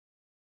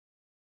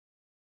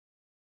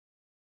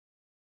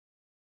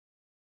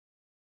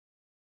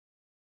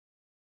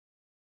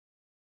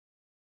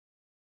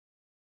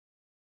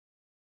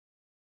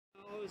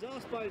was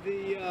asked by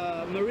the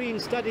Marine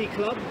Study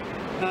Club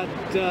at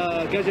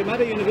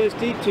Gajah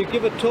University to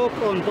give a talk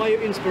on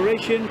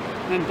bioinspiration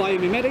and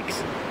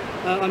biomimetics.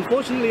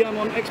 Unfortunately, I'm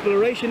on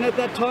exploration at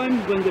that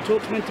time when the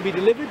talk's meant to be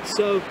delivered,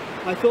 so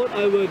I thought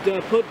I would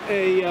put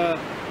a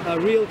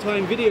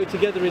real-time video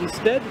together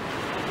instead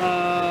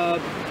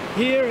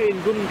here in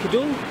Gunung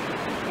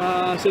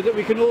Kidul, so that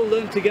we can all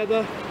learn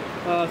together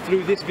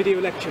through this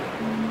video lecture.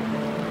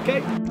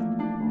 Okay?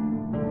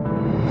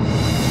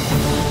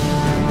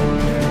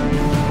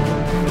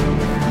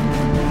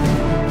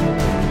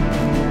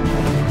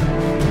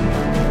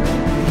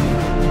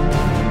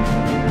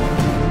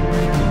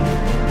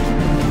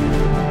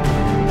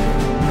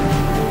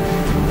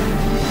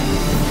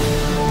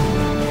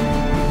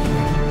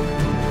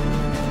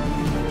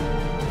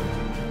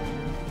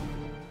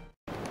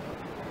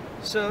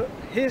 So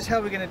here's how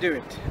we're going to do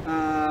it.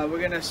 We're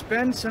going to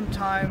spend some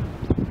time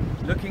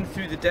looking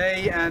through the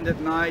day and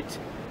at night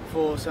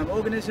for some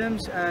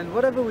organisms, and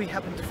whatever we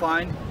happen to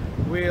find,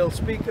 we'll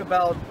speak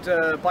about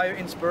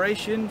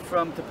bioinspiration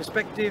from the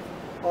perspective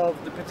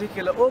of the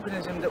particular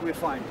organism that we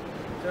find.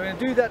 So we're going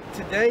to do that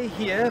today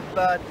here,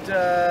 but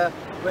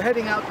we're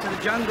heading out to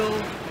the jungle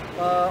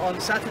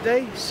on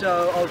Saturday,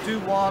 so I'll do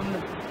one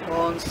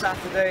on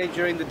Saturday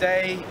during the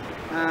day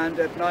and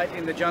at night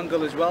in the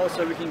jungle as well,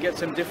 so we can get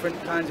some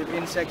different kinds of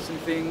insects and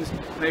things,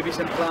 maybe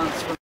some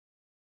plants from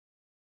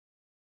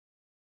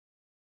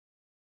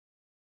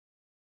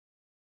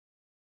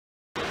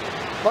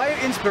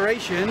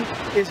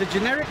Bioinspiration is a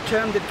generic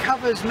term that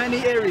covers many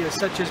areas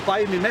such as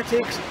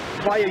biomimetics,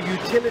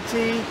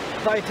 bioutility,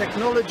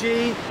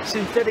 biotechnology,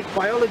 synthetic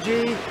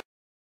biology.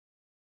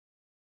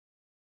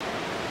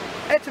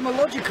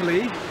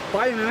 Etymologically,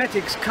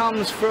 biomimetics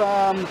comes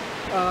from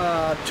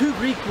two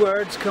Greek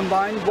words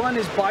combined. One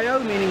is bio,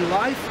 meaning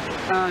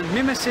life, and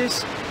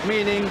mimesis,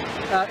 meaning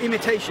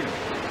imitation.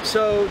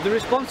 So the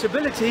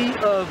responsibility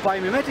of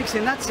biomimetics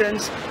in that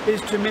sense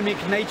is to mimic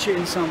nature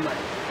in some way.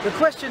 The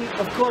question,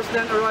 of course,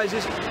 then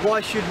arises,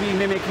 why should we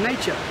mimic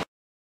nature?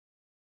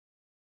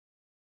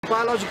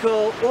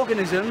 Biological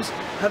organisms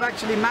have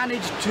actually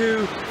managed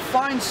to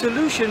find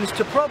solutions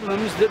to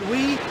problems that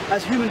we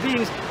as human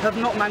beings have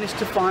not managed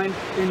to find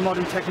in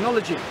modern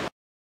technology.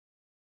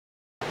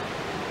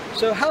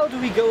 So how do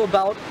we go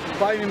about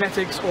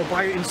biomimetics or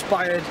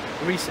bio-inspired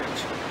research?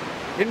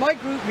 In my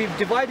group, we've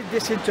divided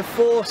this into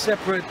four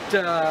separate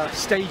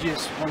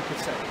stages, one could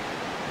say.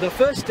 The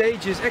first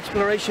stage is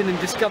exploration and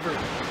discovery.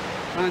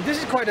 And this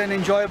is quite an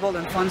enjoyable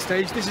and fun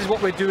stage. This is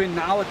what we're doing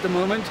now at the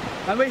moment.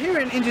 And we're here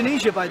in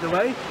Indonesia, by the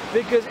way,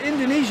 because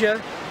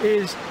Indonesia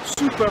is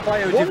super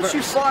biodiverse. Once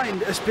you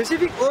find a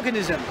specific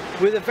organism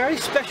with a very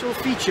special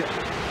feature,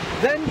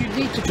 then you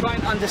need to try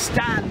and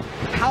understand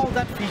how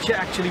that feature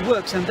actually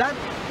works. And that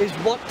is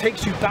what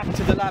takes you back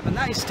to the lab. And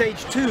that is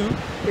stage 2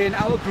 in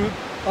our group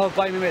of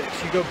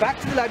biomimetics. You go back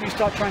to the lab, you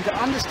start trying to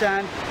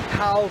understand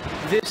how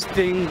this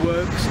thing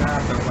works.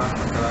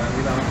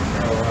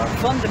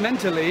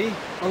 Fundamentally,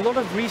 a lot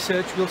of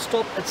research will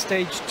stop at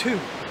stage 2.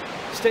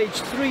 Stage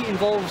 3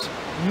 involves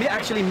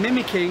actually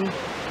mimicking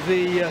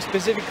the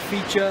specific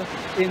feature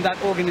in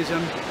that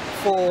organism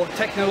for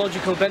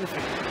technological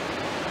benefit.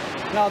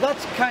 Now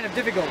that's kind of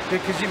difficult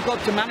because you've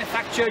got to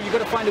manufacture, you've got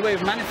to find a way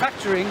of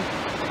manufacturing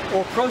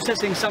or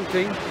processing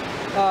something,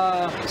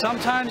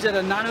 sometimes at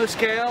a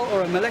nanoscale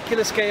or a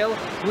molecular scale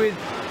with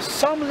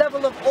some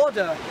level of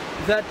order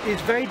that is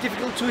very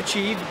difficult to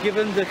achieve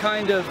given the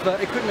kind of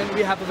equipment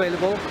we have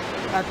available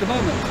at the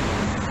moment.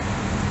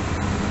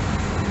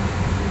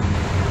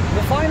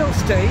 The final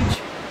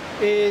stage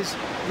is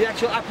the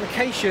actual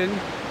application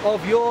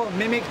of your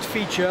mimicked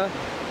feature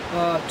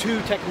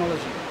to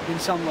technology in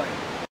some way.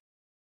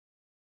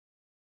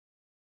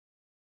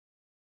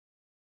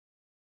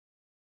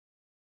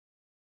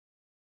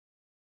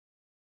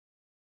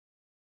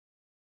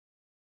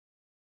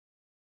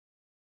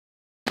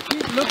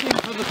 Looking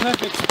for the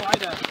perfect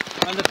spider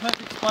and the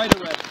perfect spider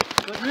web,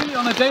 but really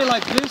on a day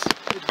like this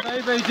it's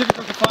very, very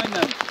difficult to find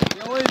them.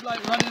 They're always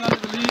like running under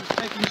the leaves,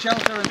 taking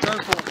shelter and so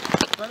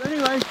forth. But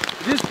anyway,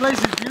 this place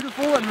is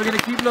beautiful and we're going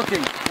to keep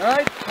looking.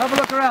 Alright, have a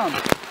look around.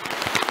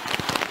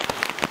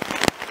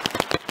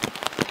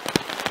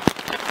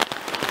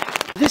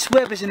 This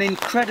web is an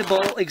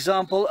incredible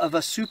example of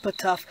a super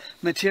tough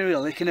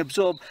material. It can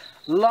absorb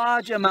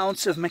large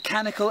amounts of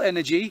mechanical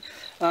energy.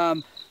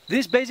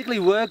 This basically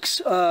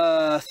works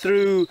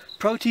through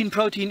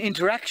protein-protein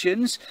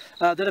interactions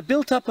that are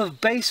built up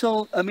of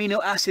basal amino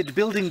acid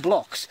building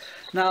blocks.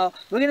 Now,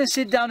 we're going to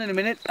sit down in a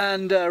minute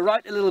and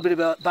write a little bit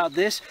about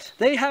this.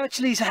 They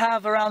actually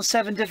have around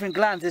 7 different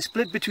glands. They're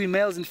split between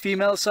males and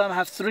females. Some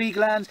have 3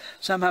 glands,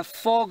 some have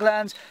 4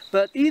 glands.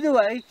 But either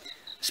way,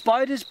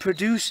 spiders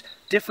produce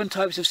different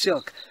types of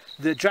silk.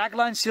 The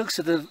dragline silks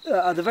are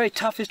the very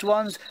toughest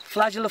ones.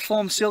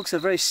 Flagelliform silks are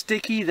very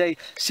sticky. They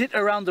sit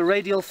around the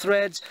radial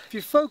threads. If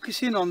you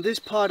focus in on this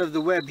part of the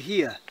web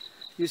here,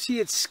 you see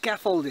it's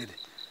scaffolded.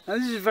 Now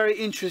this is a very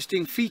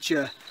interesting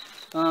feature.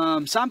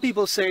 Some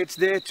people say it's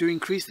there to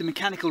increase the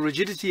mechanical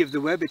rigidity of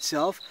the web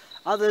itself.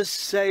 Others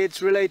say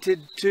it's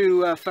related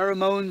to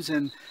pheromones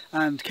and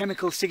and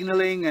chemical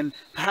signaling and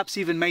perhaps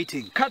even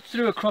mating. Cut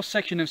through a cross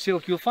section of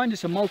silk, you'll find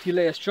it's a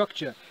multi-layer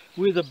structure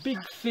with a big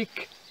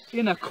thick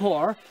inner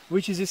core,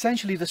 which is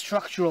essentially the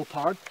structural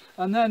part,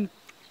 and then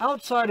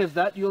outside of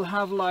that you'll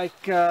have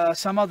like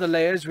some other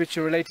layers which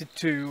are related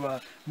to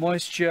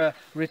moisture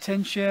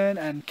retention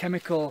and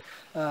chemical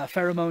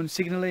pheromone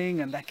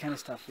signaling and that kind of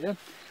stuff, yeah.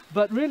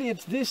 But really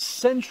it's this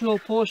central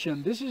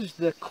portion, this is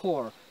the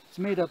core. It's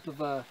made up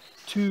of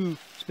two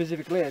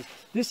specific layers.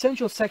 This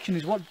central section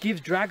is what gives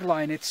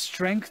dragline its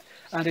strength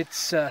and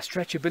its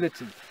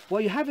stretchability.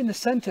 What you have in the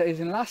center is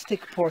an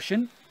elastic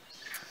portion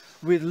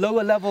with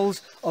lower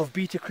levels of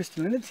beta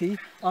crystallinity,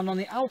 and on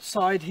the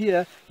outside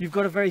here you've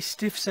got a very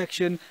stiff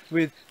section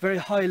with very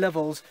high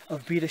levels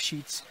of beta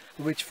sheets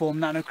which form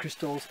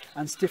nanocrystals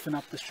and stiffen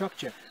up the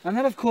structure. And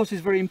that of course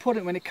is very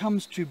important when it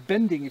comes to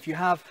bending. If you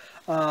have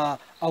a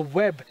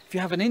web, if you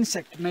have an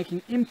insect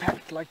making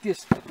impact like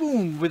this,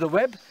 boom, with a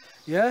web,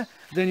 yeah,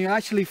 then you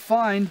actually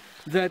find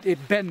that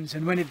it bends,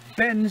 and when it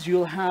bends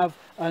you'll have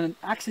an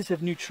axis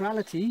of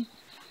neutrality.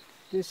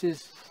 This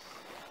is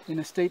in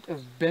a state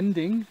of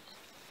bending,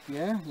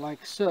 yeah,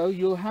 like so.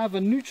 You'll have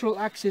a neutral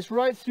axis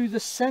right through the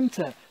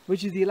center,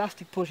 which is the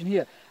elastic portion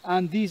here,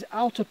 and these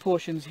outer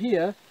portions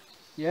here,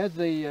 yeah,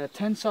 the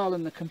tensile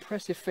and the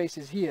compressive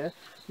faces here,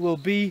 will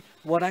be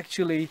what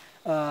actually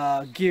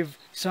give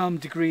some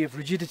degree of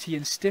rigidity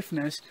and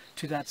stiffness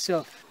to that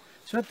silk.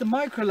 So at the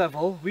micro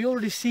level we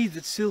already see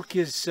that silk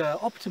is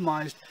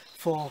optimized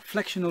for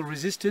flexional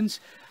resistance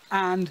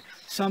and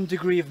some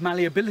degree of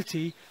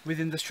malleability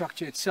within the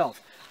structure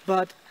itself.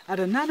 But at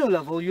a nano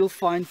level you'll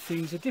find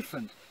things are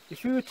different.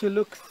 If you were to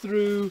look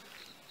through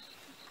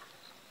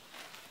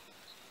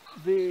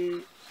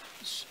the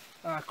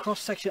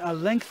cross-section, a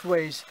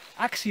lengthways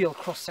axial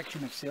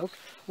cross-section of silk,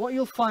 what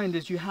you'll find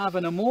is you have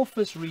an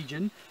amorphous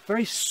region,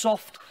 very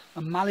soft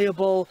and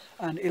malleable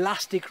and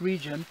elastic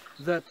region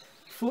that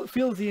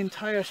fills the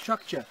entire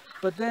structure.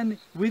 But then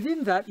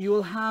within that you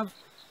will have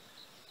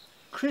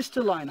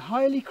crystalline,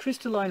 highly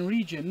crystalline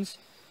regions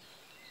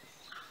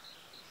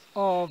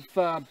of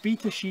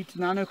beta sheet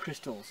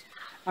nanocrystals,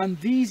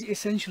 and these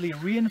essentially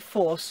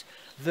reinforce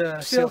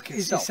the silk.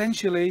 Is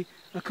essentially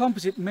a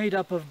composite made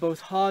up of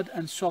both hard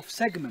and soft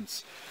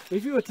segments.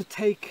 If you were to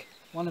take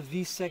one of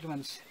these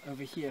segments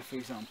over here, for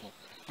example,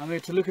 and we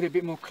were to look at it a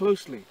bit more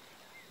closely,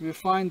 we will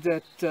find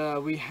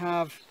that we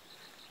have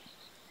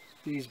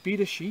these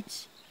beta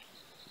sheets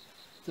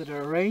that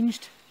are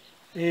arranged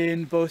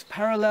in both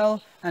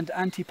parallel and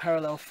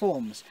anti-parallel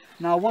forms.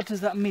 Now what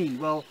does that mean?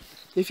 Well,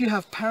 if you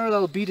have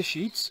parallel beta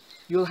sheets,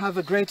 you'll have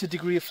a greater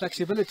degree of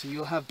flexibility.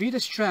 You'll have beta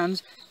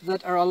strands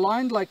that are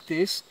aligned like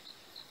this,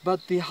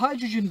 but the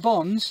hydrogen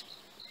bonds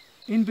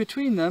in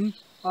between them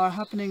are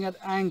happening at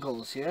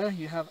angles, yeah?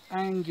 You have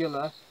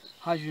angular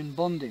hydrogen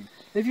bonding.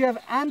 If you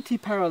have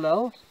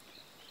anti-parallel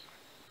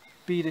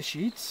beta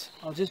sheets,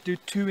 I'll just do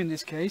two in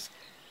this case,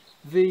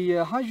 the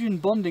hydrogen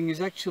bonding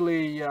is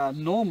actually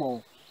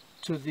normal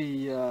to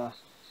the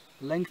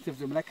length of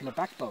the molecular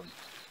backbone,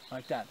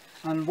 like that.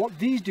 And what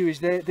these do is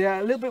they're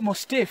a little bit more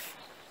stiff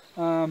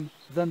than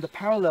the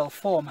parallel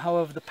form.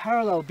 However, the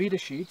parallel beta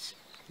sheets,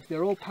 if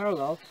they're all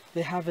parallel,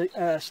 they have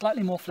a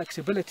slightly more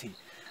flexibility.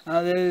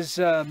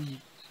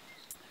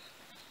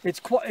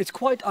 It's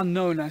quite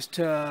unknown as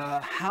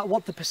to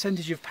what the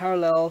percentage of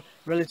parallel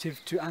relative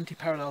to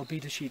anti-parallel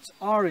beta sheets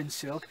are in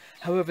silk.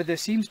 However, there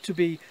seems to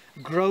be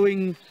a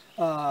growing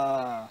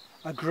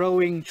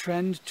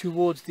trend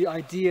towards the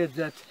idea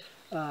that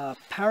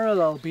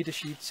parallel beta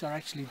sheets are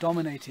actually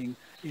dominating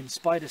in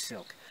spider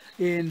silk.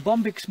 In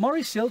Bombyx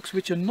mori silks,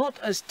 which are not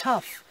as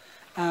tough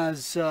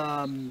as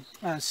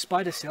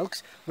spider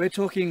silks, we're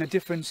talking a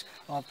difference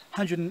of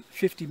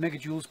 150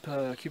 megajoules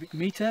per cubic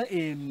meter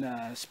in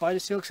spider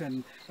silks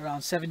and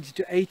around 70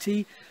 to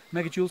 80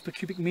 megajoules per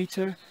cubic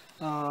meter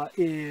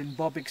in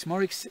Bombyx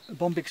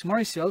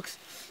mori silks.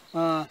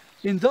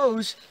 In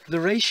those, the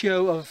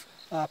ratio of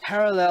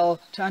parallel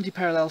to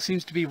anti-parallel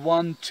seems to be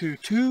 1 to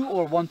 2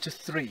 or 1 to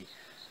 3,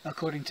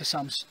 according to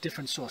some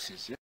different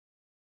sources. Yeah?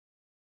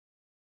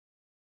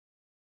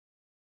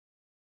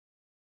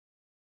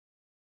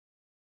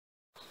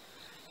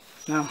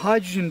 Now,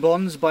 hydrogen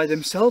bonds by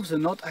themselves are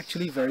not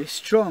actually very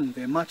strong.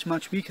 They're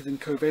much weaker than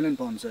covalent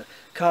bonds. A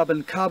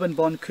carbon-carbon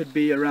bond could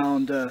be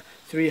around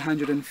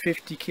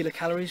 350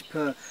 kilocalories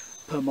per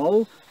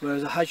mole,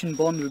 whereas a hydrogen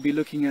bond would be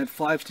looking at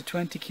 5 to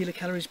 20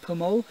 kilocalories per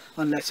mole,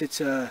 unless it's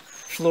a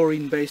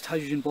fluorine-based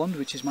hydrogen bond,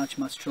 which is much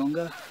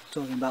stronger,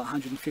 talking about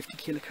 150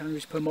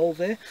 kilocalories per mole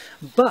there.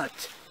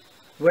 But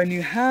when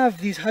you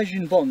have these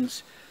hydrogen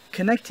bonds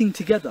connecting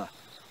together,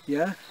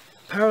 yeah,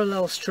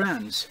 parallel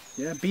strands,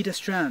 yeah, beta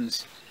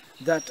strands,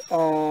 that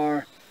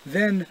are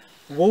then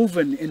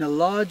woven in a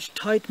large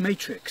tight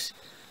matrix,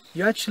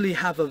 you actually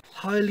have a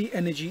highly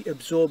energy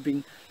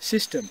absorbing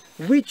system,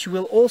 which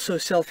will also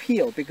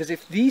self-heal, because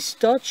if these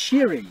start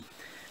shearing,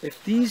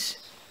 if these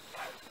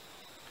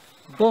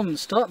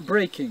bonds start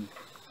breaking,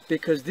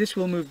 because this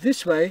will move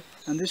this way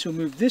and this will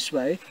move this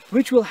way,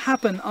 which will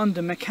happen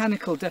under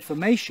mechanical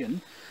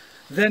deformation,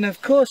 then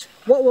of course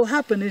what will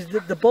happen is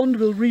that the bond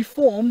will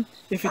reform,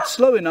 if it's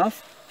slow enough,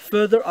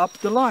 further up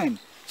the line.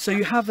 So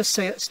you have a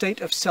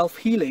state of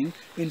self-healing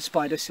in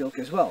spider silk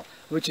as well,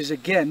 which is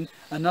again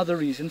another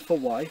reason for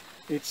why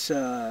it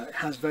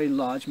has very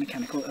large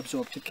mechanical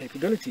absorptive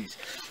capabilities.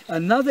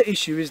 Another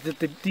issue is that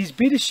these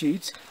beta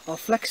sheets are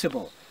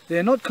flexible.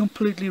 They're not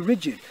completely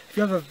rigid. If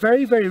you have a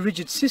very, very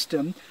rigid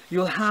system,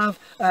 you'll have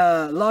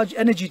a large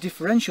energy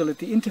differential at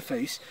the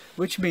interface,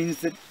 which means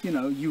that, you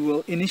know, you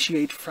will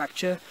initiate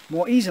fracture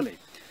more easily.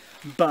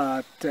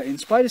 But in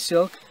spider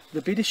silk,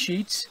 the beta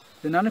sheets,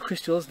 the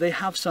nanocrystals, they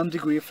have some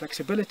degree of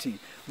flexibility,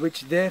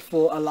 which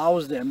therefore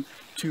allows them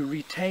to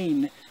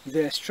retain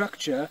their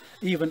structure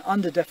even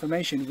under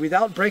deformation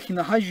without breaking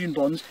the hydrogen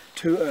bonds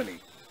too early.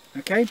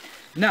 Okay,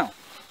 now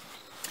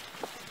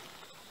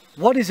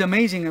what is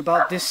amazing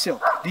about this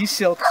silk, these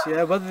silks,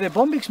 yeah, whether they're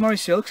Bombyx Murray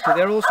silks, because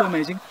they're also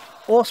amazing,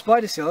 or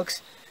spider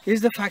silks,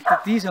 is the fact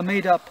that these are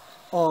made up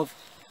of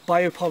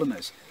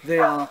biopolymers. They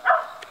are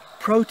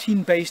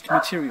protein-based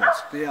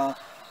materials. They are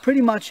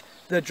pretty much,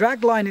 the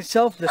dragline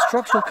itself, the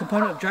structural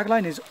component of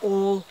dragline is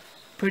all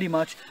pretty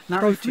much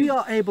protein. If we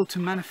are able to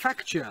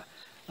manufacture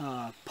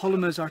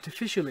polymers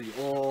artificially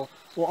or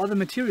other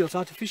materials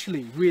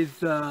artificially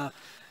with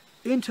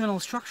internal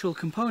structural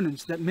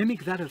components that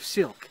mimic that of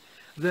silk,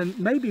 then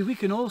maybe we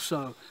can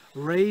also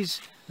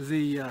raise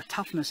the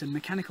toughness and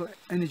mechanical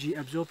energy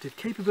absorptive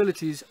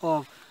capabilities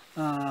of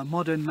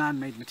modern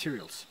man-made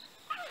materials.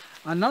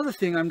 Another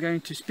thing I'm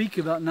going to speak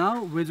about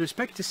now with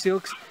respect to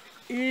silks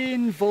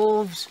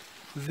involves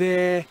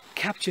their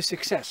capture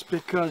success,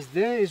 because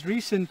there is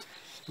recent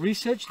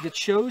research that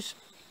shows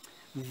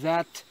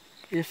that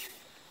if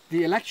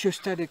the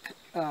electrostatic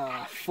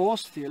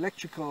force, the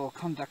electrical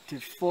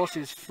conductive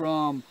forces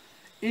from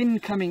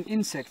incoming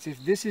insects,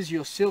 if this is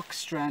your silk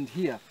strand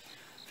here,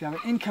 if you have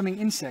an incoming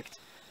insect,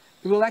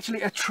 it will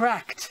actually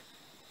attract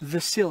the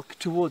silk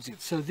towards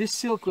it. So this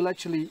silk will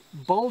actually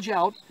bulge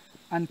out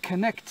and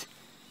connect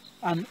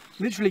and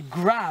literally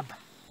grab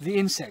the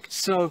insect.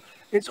 So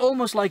it's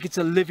almost like it's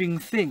a living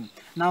thing.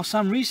 Now,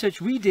 some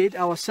research we did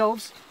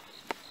ourselves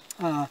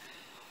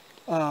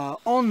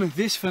on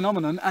this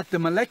phenomenon at the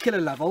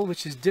molecular level,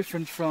 which is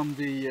different from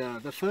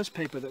the first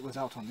paper that was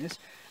out on this.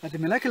 At the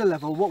molecular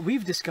level, what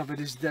we've discovered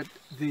is that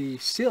the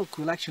silk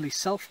will actually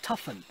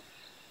self-toughen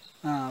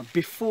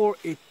before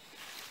it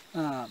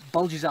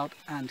bulges out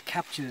and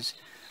captures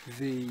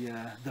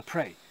the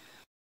prey.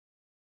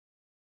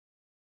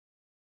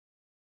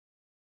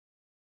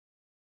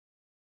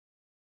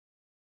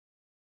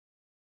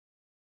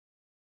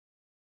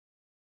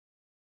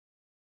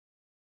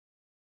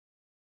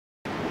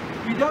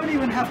 We don't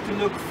even have to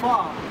look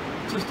far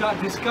to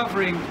start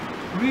discovering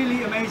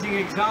really amazing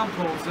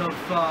examples of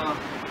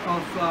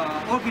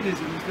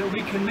organisms that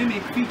we can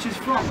mimic features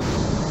from.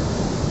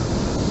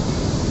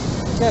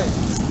 Okay,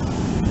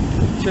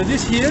 so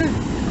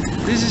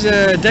this is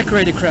a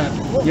decorated crab.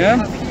 What we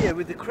have here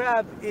with the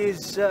crab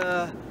is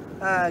a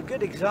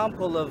good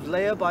example of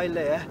layer by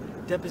layer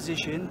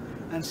deposition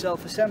and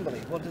self-assembly.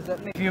 What does that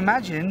mean? If you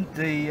imagine,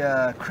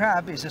 the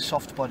crab is a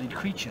soft-bodied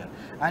creature,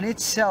 and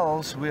its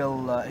cells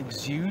will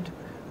exude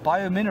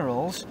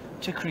biominerals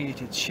to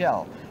create its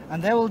shell,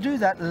 and they will do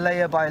that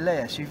layer by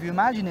layer. So if you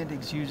imagine it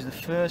exudes the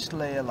first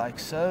layer like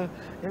so,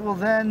 it will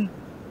then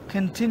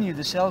continue,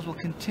 the cells will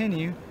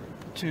continue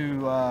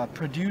to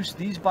produce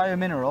these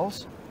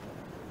biominerals,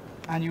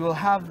 and you will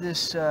have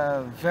this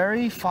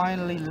very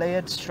finely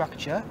layered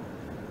structure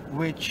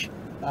which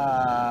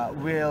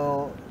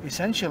will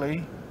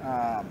essentially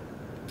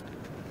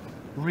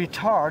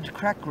retard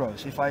crack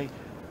growth. If I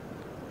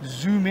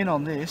zoom in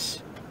on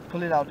this,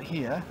 pull it out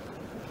here,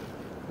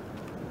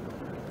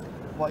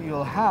 what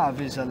you'll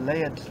have is a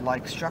layered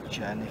like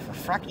structure, and if a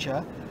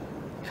fracture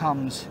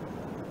comes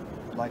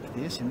like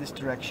this in this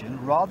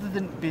direction, rather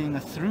than being a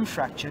through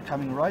fracture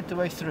coming right the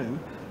way through,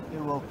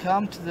 it will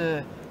come to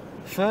the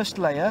first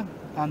layer,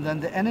 and then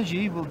the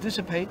energy will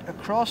dissipate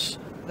across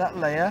that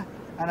layer,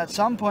 and at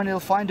some point it'll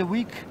find a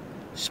weak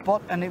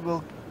spot and it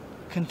will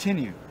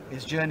continue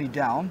its journey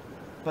down,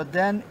 but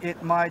then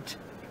it might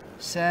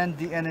send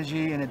the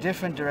energy in a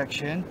different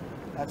direction.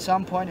 At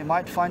some point it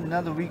might find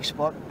another weak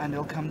spot and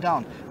it'll come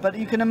down. But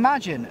you can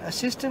imagine a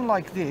system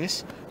like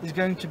this is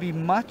going to be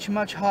much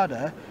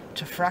harder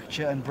to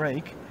fracture and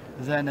break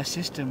than a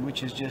system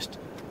which is just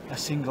a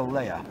single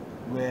layer,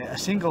 where a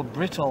single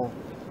brittle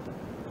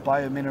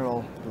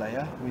biomineral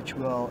layer, which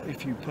will,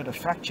 if you put a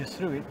fracture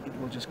through it, it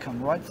will just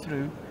come right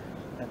through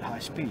at high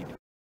speed.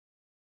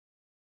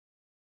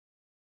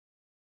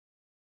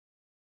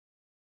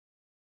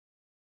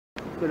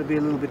 Got to be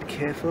a little bit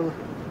careful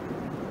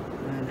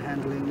when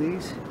handling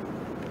these.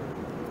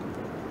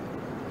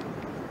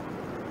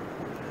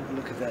 Have a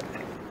look at that.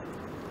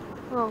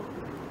 Oh.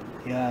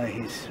 Yeah,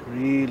 he's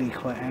really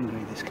quite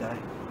angry, this guy.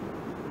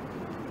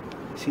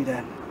 See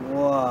that?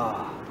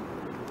 Wow.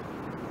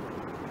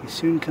 He's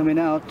soon coming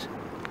out,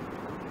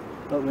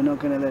 but we're not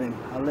going to let him.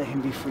 I'll let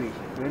him be free.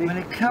 Ready? When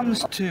it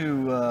comes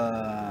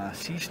to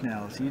sea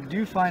snails, you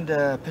do find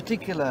a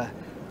particular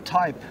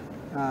type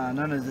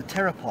known as the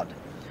pteropod.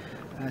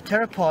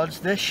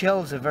 Pteropods, their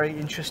shells are very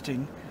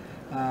interesting,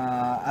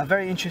 a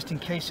very interesting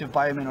case of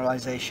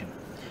biomineralization.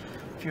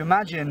 If you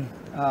imagine,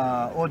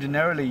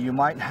 ordinarily you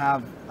might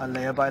have a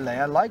layer by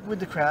layer, like with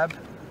the crab,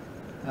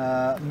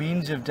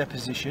 means of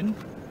deposition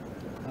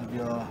of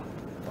your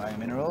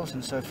biominerals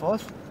and so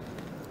forth.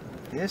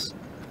 This,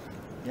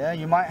 yeah,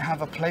 you might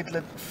have a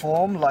platelet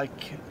form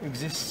like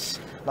exists,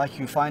 like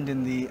you find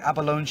in the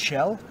abalone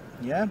shell,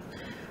 yeah.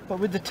 But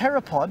with the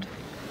pteropod,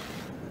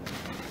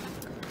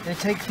 they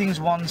take things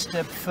one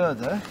step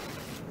further,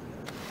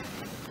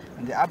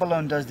 and the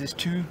abalone does this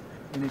too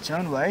in its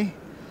own way.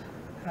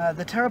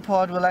 The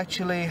pteropod will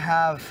actually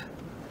have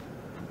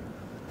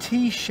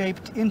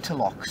T-shaped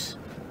interlocks.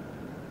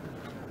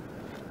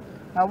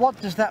 Now what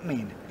does that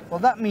mean? Well,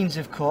 that means,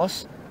 of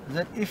course,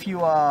 that if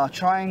you are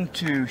trying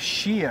to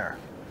shear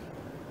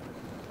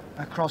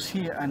across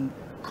here and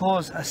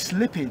cause a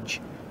slippage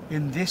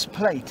in this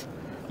plate,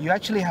 you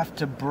actually have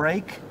to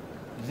break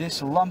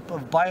this lump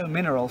of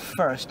biomineral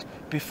first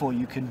before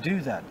you can do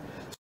that.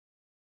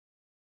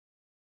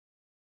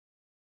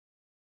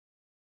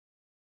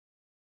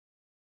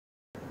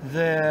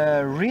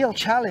 The real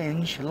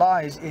challenge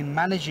lies in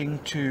managing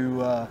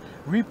to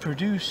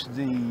reproduce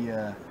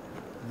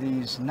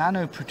these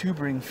nano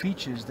protuberant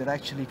features that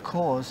actually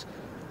cause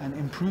an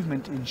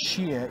improvement in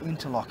shear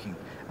interlocking,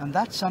 and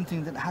that's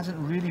something that hasn't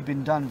really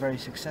been done very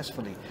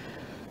successfully.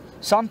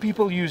 Some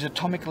people use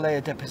atomic layer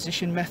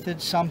deposition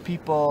methods, some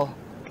people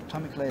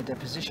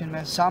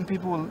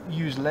will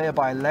use layer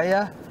by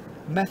layer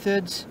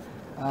methods,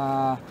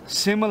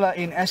 similar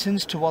in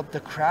essence to what the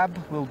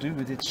crab will do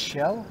with its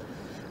shell.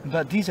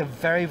 But these are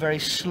very, very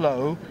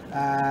slow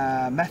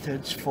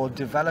methods for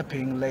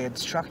developing layered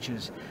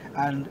structures,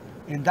 and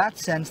in that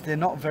sense they're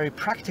not very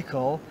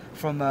practical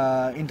from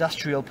an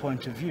industrial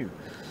point of view.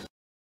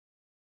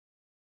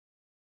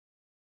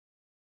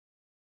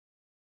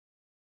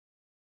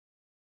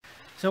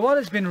 So while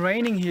it's been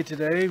raining here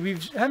today, we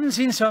haven't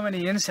seen so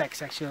many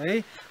insects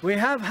actually. We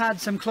have had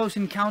some close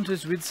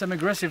encounters with some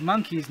aggressive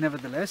monkeys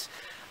nevertheless,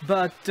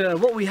 but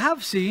what we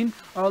have seen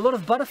are a lot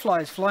of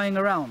butterflies flying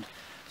around.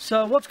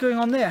 So what's going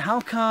on there? How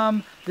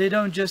come they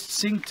don't just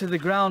sink to the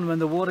ground when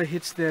the water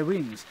hits their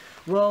wings?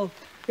 Well,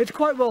 it's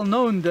quite well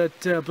known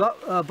that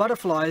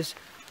butterflies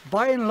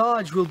by and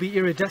large will be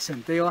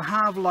iridescent. They will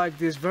have like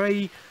this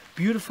very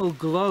beautiful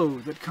glow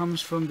that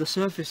comes from the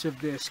surface of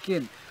their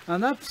skin,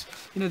 and that's,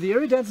 you know, the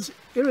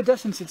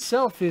iridescence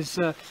itself is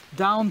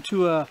down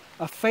to a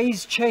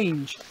phase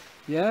change,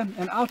 yeah,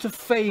 an out of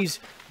phase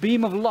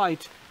beam of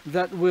light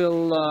that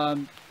will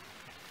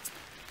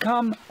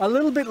come a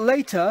little bit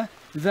later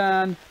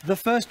than the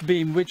first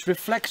beam, which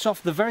reflects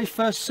off the very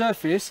first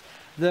surface.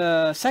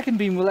 The second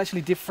beam will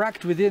actually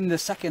diffract within the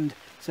second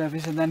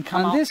surface and then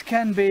come out. This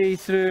can be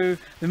through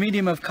the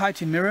medium of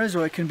chitin mirrors,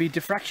 or it can be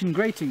diffraction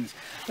gratings.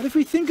 But if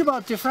we think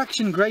about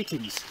diffraction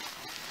gratings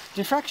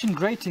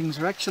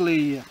are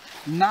actually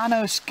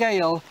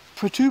nanoscale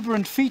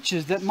protuberant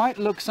features that might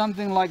look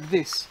something like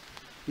this.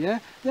 Yeah,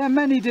 there are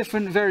many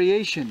different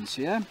variations,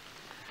 yeah,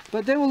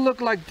 but they will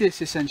look like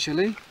this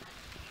essentially,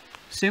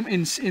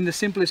 in the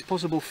simplest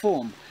possible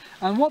form.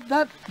 And what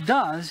that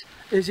does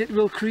is it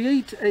will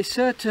create a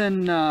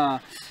certain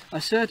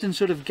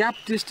sort of gap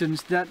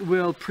distance that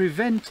will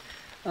prevent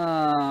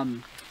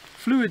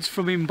fluids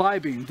from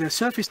imbibing. The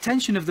surface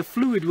tension of the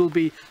fluid will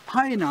be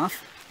high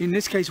enough, in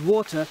this case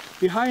water,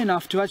 be high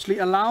enough to actually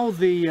allow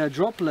the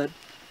droplet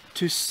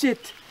to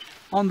sit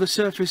on the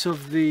surface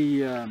of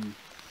the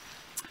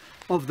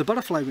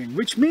butterfly wing.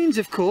 Which means,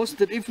 of course,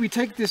 that if we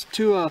take this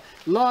to a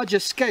larger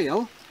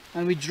scale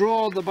and we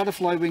draw the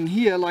butterfly wing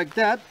here like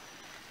that,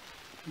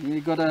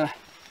 you got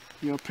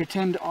your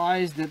pretend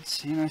eyes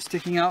that's, you know,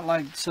 sticking out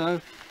like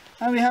so,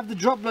 and we have the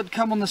droplet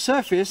come on the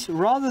surface.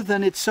 Rather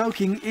than it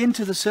soaking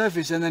into the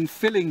surface and then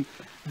filling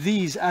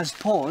these as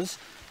pores,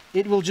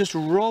 it will just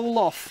roll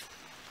off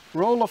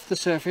the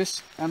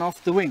surface and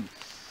off the wing.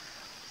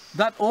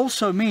 That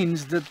also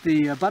means that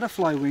the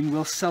butterfly wing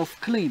will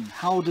self-clean.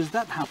 How does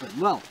that happen?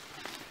 Well,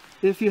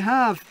 if you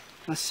have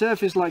a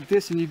surface like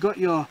this and you've got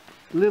your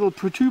little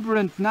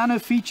protuberant nano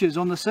features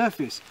on the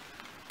surface,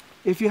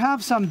 if you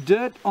have some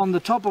dirt on the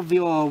top of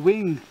your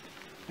wing,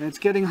 it's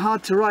getting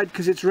hard to write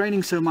because it's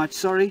raining so much,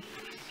 sorry,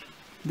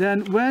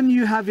 then when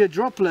you have your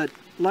droplet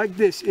like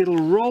this, it'll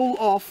roll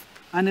off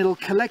and it'll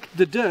collect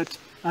the dirt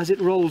as it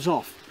rolls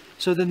off.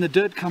 So then the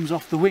dirt comes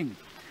off the wing.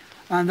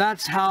 And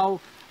that's how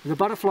the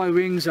butterfly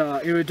wings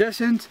are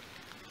iridescent,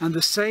 and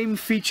the same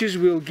features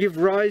will give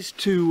rise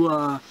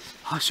to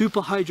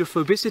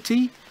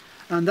superhydrophobicity,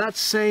 and that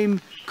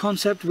same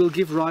concept will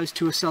give rise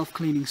to a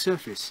self-cleaning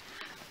surface.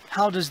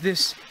 How does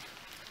this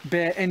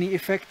bear any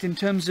effect in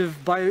terms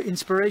of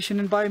bioinspiration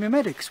and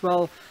biomimetics?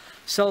 Well,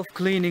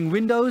 self-cleaning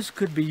windows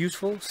could be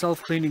useful.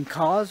 Self-cleaning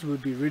cars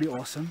would be really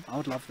awesome. I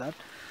would love that.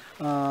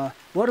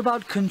 What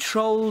about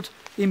controlled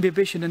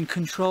imbibition and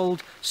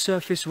controlled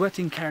surface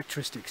wetting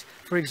characteristics?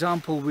 For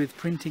example, with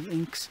printing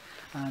inks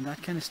and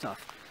that kind of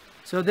stuff.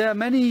 So there are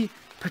many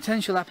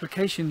potential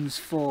applications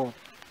for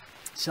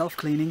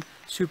self-cleaning,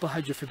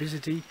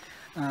 superhydrophobicity,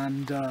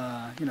 And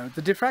you know,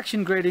 the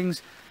diffraction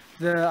gratings,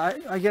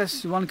 I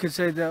guess one could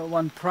say that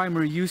one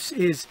primary use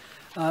is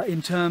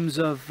in terms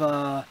of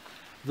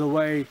the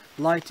way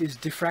light is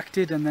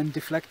diffracted and then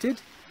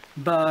deflected,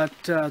 but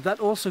that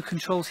also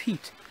controls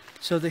heat.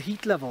 So the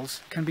heat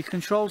levels can be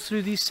controlled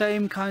through these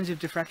same kinds of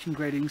diffraction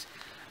gratings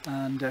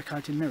and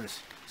chitin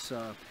mirrors.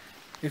 So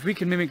if we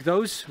can mimic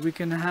those, we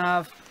can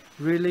have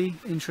really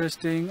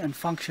interesting and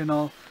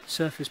functional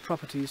surface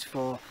properties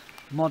for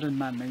modern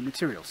man-made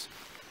materials.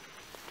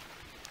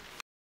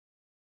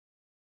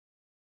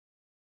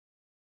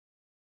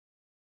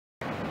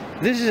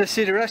 This is a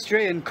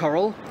Siderostraean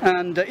coral,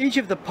 and each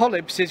of the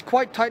polyps is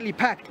quite tightly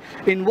packed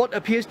in what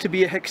appears to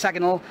be a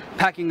hexagonal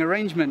packing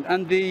arrangement.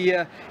 And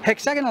the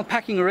hexagonal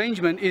packing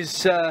arrangement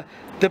is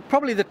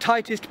probably the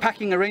tightest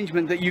packing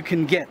arrangement that you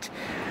can get.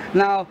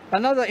 Now,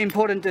 another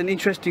important and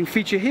interesting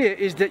feature here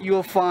is that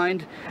you'll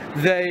find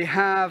they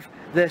have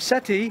their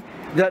setae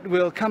that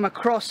will come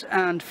across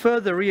and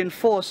further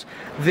reinforce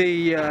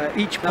the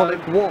each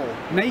polyp wall.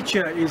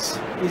 Nature is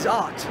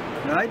art,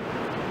 right?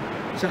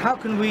 So how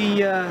can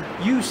we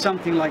use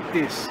something like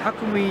this? How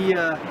can we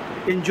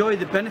enjoy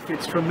the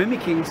benefits from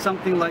mimicking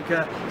something like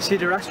a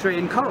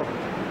Siderostraean coral?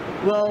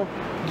 Well,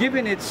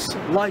 given its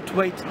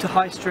lightweight to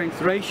high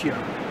strength ratio,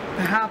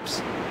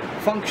 perhaps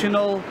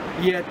functional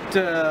yet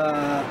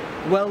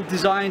well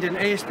designed and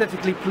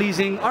aesthetically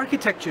pleasing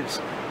architectures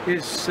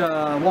is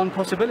one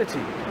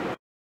possibility.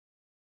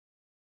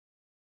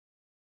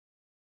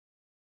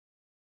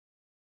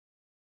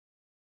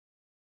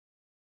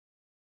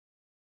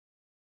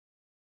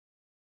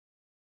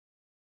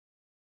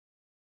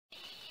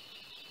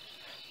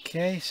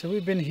 Okay, so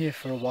we've been here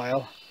for a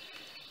while.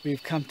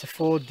 We've come to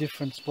 4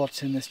 different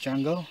spots in this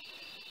jungle,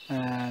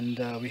 and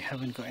we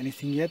haven't got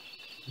anything yet,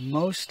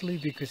 mostly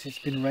because it's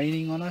been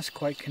raining on us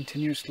quite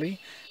continuously.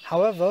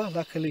 However,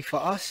 luckily for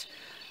us,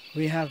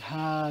 we have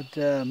had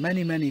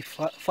many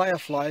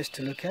fireflies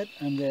to look at,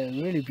 and they're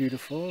really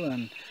beautiful,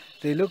 and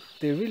they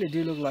really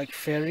do look like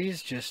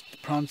fairies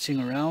just prancing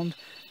around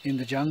in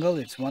the jungle.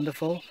 It's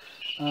wonderful.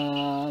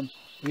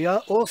 We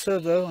are also,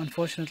 though,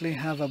 unfortunately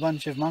have a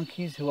bunch of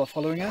monkeys who are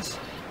following us.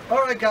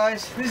 Alright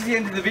guys, this is the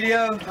end of the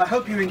video. I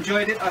hope you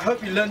enjoyed it. I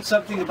hope you learned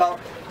something about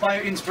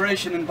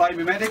bioinspiration and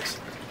biomimetics.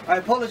 I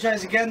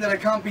apologize again that I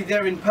can't be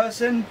there in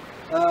person.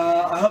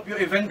 I hope your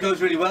event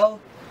goes really well.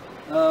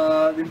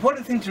 The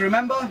important thing to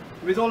remember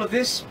with all of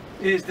this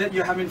is that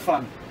you're having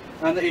fun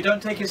and that you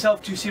don't take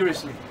yourself too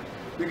seriously.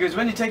 Because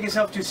when you take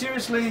yourself too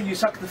seriously, you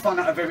suck the fun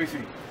out of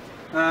everything.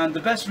 And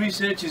the best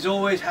research is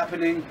always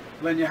happening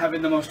when you're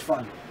having the most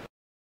fun.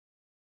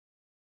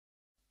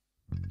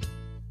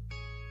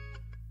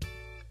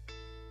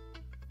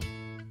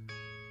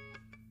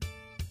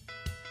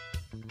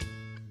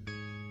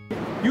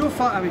 You will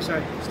find, I mean,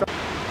 sorry, stop.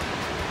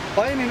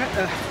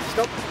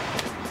 Stop.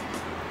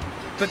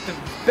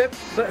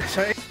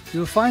 Sorry.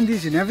 You'll find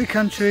these in every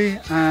country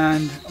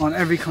and on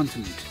every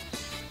continent.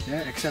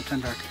 Yeah, except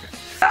Antarctica.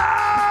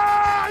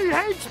 Ah, I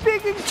hate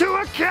speaking to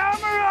a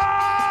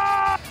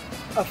camera!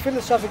 A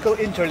philosophical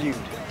interlude.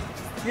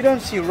 You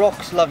don't see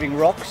rocks loving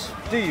rocks,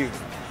 do you?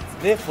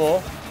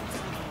 Therefore,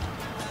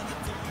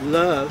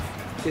 love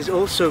is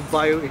also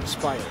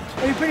bio-inspired.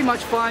 You pretty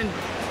much find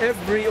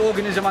every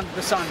organism under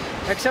the sun,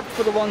 except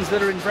for the ones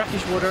that are in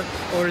brackish water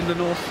or in the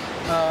north,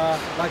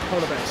 like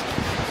polar bears.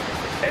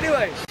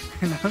 Anyway,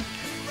 you know,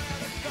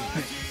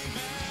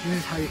 this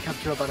is how you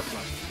capture a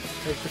butterfly.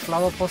 Take the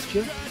flower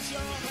posture,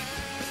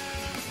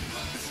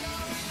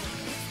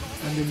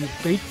 and then you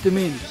bait them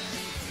in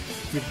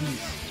with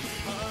these.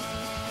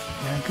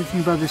 Yeah, good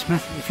thing about this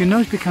method, if your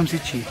nose becomes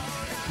itchy,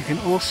 you can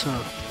also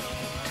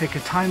take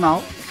a time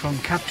out from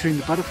capturing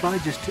the butterfly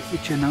just to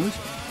itch your nose.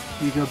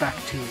 You go back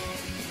to it.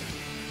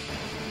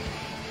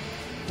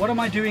 What am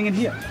I doing in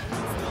here?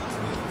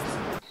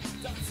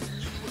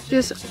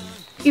 Just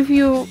if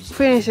you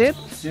finish it,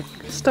 yep.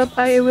 Stop.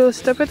 I will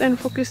stop it and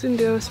focus in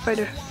the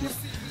spider. Yep.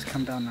 Just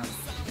come down now.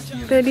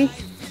 Ready?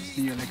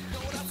 See your leg.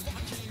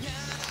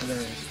 So there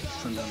it is.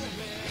 Come down there.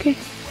 Okay.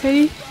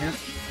 Ready? Yep.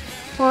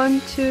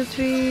 1, 2,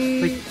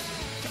 3. Wait.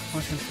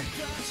 What's going to say?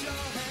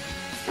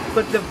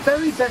 But the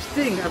very best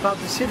thing about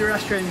the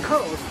Siderostraean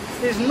corals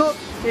is not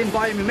in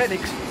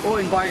biomimetics or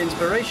in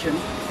bioinspiration,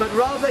 but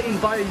rather in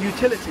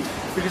bioutility,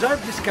 because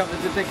I've discovered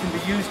that they can be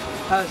used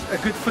as a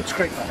good foot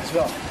scraper as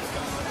well.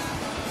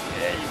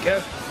 There you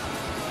go.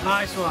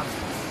 Nice one.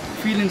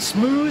 Feeling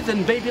smooth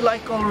and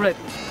baby-like already.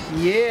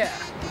 Yeah.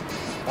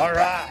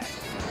 Alright.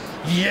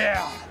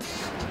 Yeah.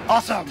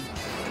 Awesome.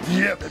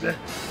 Yeah, baby.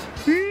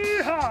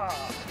 Yeehaw.